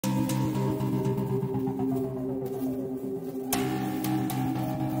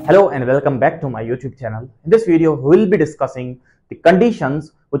Hello and welcome back to my YouTube channel. In this video, we will be discussing the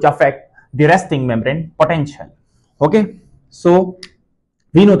conditions which affect the resting membrane potential. Okay, so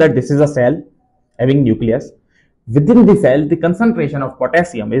we know that this is a cell having nucleus. Within the cell, the concentration of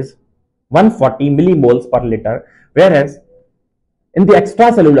potassium is 140 millimoles per liter, whereas in the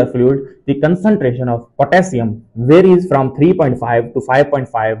extracellular fluid, the concentration of potassium varies from 3.5 to 5.5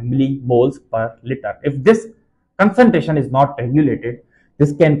 millimoles per liter. If this concentration is not regulated,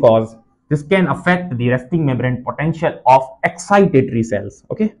 this can affect the resting membrane potential of excitatory cells.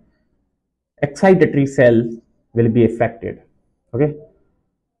 Okay, excitatory cells will be affected. Okay,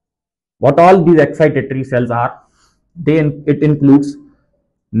 what all these excitatory cells are? It includes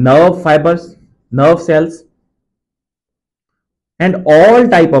nerve fibers, nerve cells, and all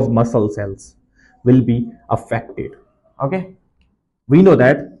type of muscle cells will be affected. Okay, we know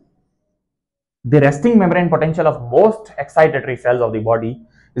that the resting membrane potential of most excitatory cells of the body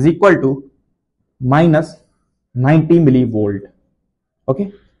is equal to minus 90 millivolt.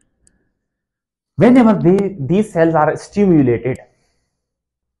 Okay, whenever these cells are stimulated,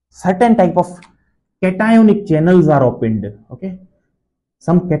 certain type of cationic channels are opened. Okay,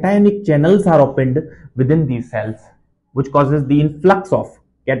 some cationic channels are opened within these cells, which causes the influx of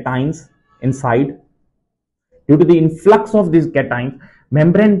cations inside. Due to the influx of these cations,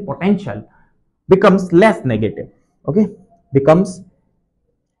 membrane potential becomes less negative. Okay, becomes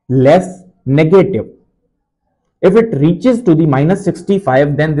less negative. If it reaches to the minus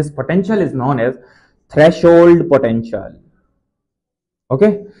 65, then this potential is known as threshold potential.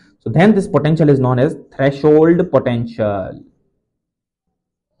 Okay, so then this potential is known as threshold potential.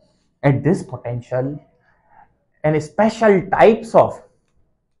 At this potential, and special types of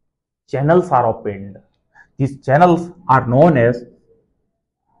channels are opened. These channels are known as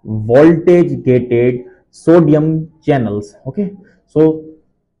voltage gated sodium channels. Okay, so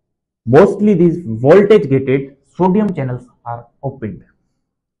mostly these voltage gated sodium channels are opened.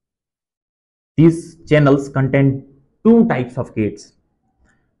 These channels contain two types of gates.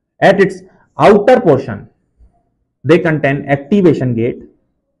 At its outer portion, they contain activation gate,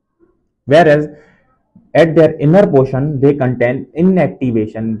 whereas at their inner portion, they contain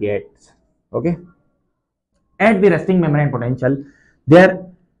inactivation gates. Okay, at the resting membrane potential, their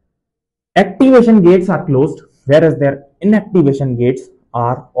activation gates are closed, whereas their inactivation gates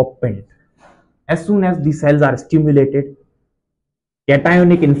are opened. As soon as the cells are stimulated,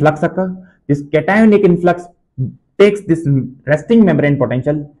 cationic influx occurs. This cationic influx takes this resting membrane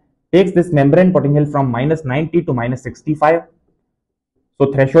potential, from minus 90 to minus 65.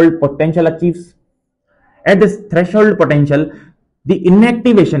 So threshold potential achieves. At this threshold potential, the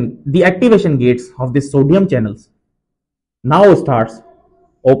activation gates of the sodium channels now starts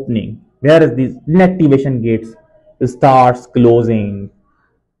opening, whereas these inactivation gates starts closing.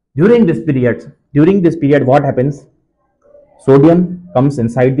 During this period, what happens? Sodium comes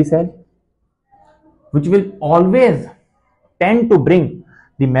inside the cell, which will always tend to bring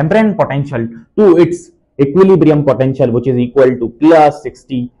the membrane potential to its equilibrium potential, which is equal to plus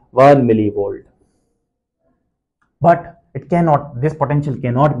 61 millivolt. But this potential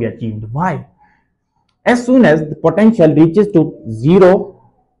cannot be achieved. Why? As soon as the potential reaches to 0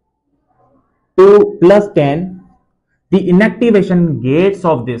 to plus 10, the inactivation gates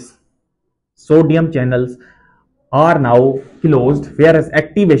of this sodium channels are now closed, whereas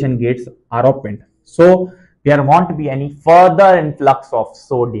activation gates are opened. So there won't be any further influx of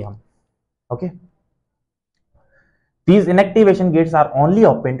sodium. Okay, these inactivation gates are only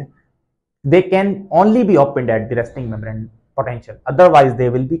opened. They can only be opened at the resting membrane potential, otherwise they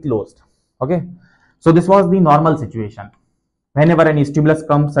will be closed. Okay, so this was the normal situation. Whenever any stimulus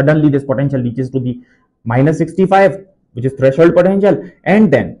comes, suddenly this potential reaches to the minus 65, which is threshold potential,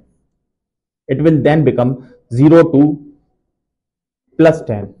 and then it will then become 0 to plus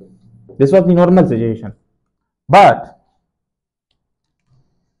 10. This was the normal situation. But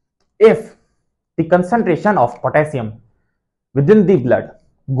if the concentration of potassium within the blood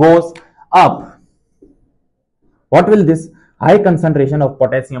goes up, what will this high concentration of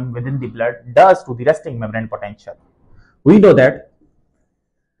potassium within the blood does to the resting membrane potential? We know that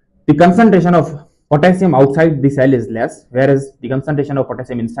the concentration of potassium outside the cell is less, whereas the concentration of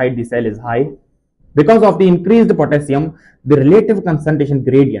potassium inside the cell is high. Because of the increased potassium, the relative concentration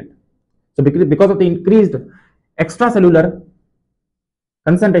gradient. So because of the increased extracellular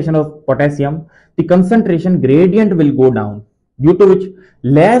concentration of potassium, the concentration gradient will go down, due to which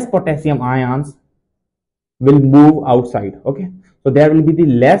less potassium ions will move outside. Okay, so there will be the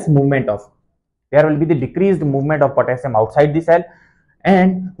decreased movement of potassium outside the cell,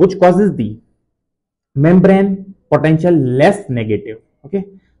 and which causes the membrane potential less negative. Okay,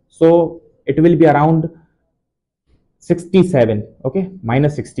 So it will be around 67, okay,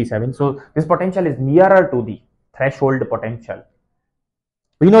 minus 67. So this potential is nearer to the threshold potential.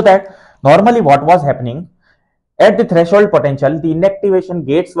 We know that normally what was happening at the threshold potential, the inactivation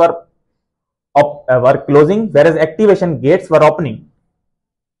gates were closing, whereas activation gates were opening.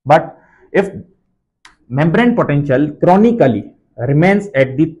 But if membrane potential chronically remains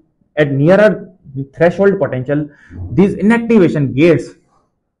at nearer the threshold potential, these inactivation gates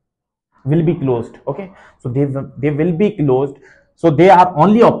will be closed. Okay, so they will be closed. So they are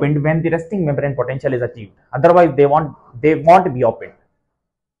only opened when the resting membrane potential is achieved. Otherwise, they won't be opened.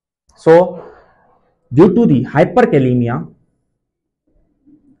 So due to the hyperkalemia,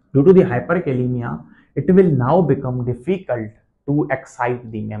 it will now become difficult to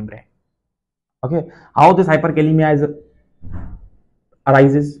excite the membrane. Okay, how this hyperkalemia is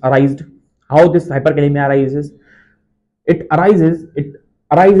arised? How this hyperkalemia arises? It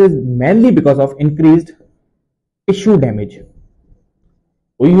arises mainly because of increased tissue damage.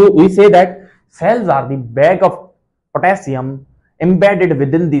 We say that cells are the bag of potassium embedded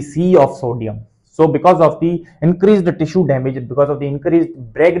within the sea of sodium. So because of the increased tissue damage, because of the increased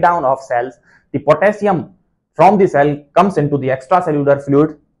breakdown of cells, the potassium from the cell comes into the extracellular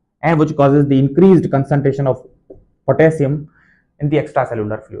fluid, and which causes the increased concentration of potassium in the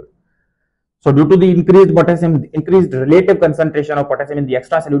extracellular fluid. So due to the increased relative concentration of potassium in the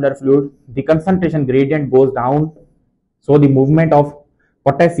extracellular fluid, the concentration gradient goes down. So the movement of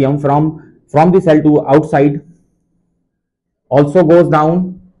potassium from the cell to outside also goes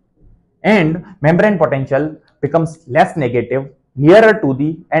down, and membrane potential becomes less negative,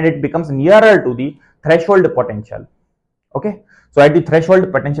 it becomes nearer to the threshold potential. Okay, so at the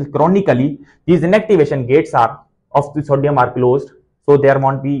threshold potential, chronically these inactivation gates of the sodium are closed, so there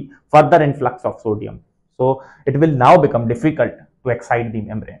won't be further influx of sodium. So it will now become difficult to excite the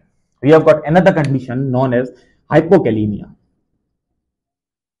membrane. We have got another condition known as hypokalemia.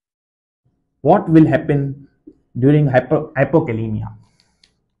 What will happen during hypokalemia?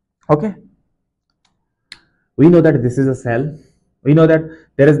 Okay, we know that this is a cell. We know that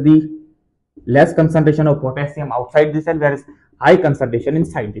there is the less concentration of potassium outside the cell, whereas high concentration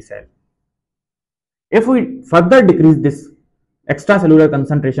inside the cell. If we further decrease this extracellular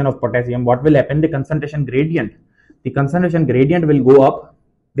concentration of potassium, what will happen? The concentration gradient will go up.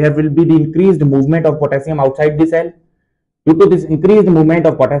 There will be the increased movement of potassium outside the cell. Due to this increased movement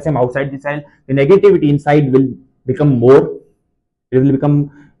of potassium outside the cell, the negativity inside will become more. It will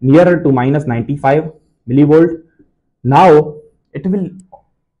become nearer to minus 95 millivolt. Now in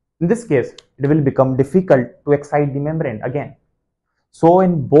this case, it will become difficult to excite the membrane again. So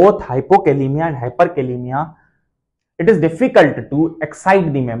in both hypokalemia and hyperkalemia, it is difficult to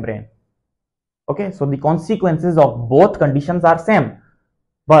excite the membrane. Okay, so the consequences of both conditions are same,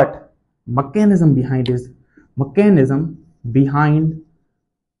 but mechanism behind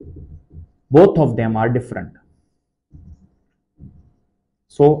both of them are different.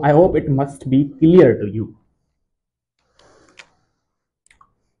 So I hope it must be clear to you.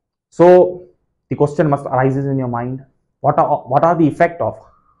 So the question must arises in your mind: what are the effect of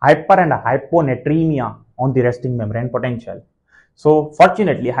hyper and hyponatremia on the resting membrane potential? So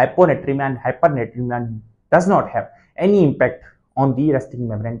fortunately, hyponatremia and hypernatremia does not have any impact on the resting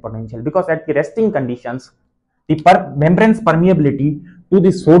membrane potential, because at the resting conditions, the membrane's permeability to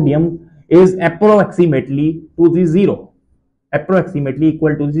the sodium is approximately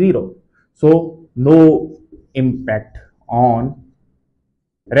equal to zero. So no impact on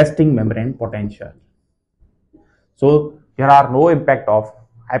resting membrane potential. So there are no impact of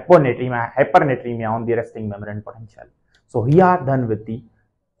hypernatremia on the resting membrane potential. So we are done with the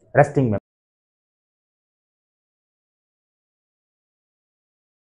resting membrane.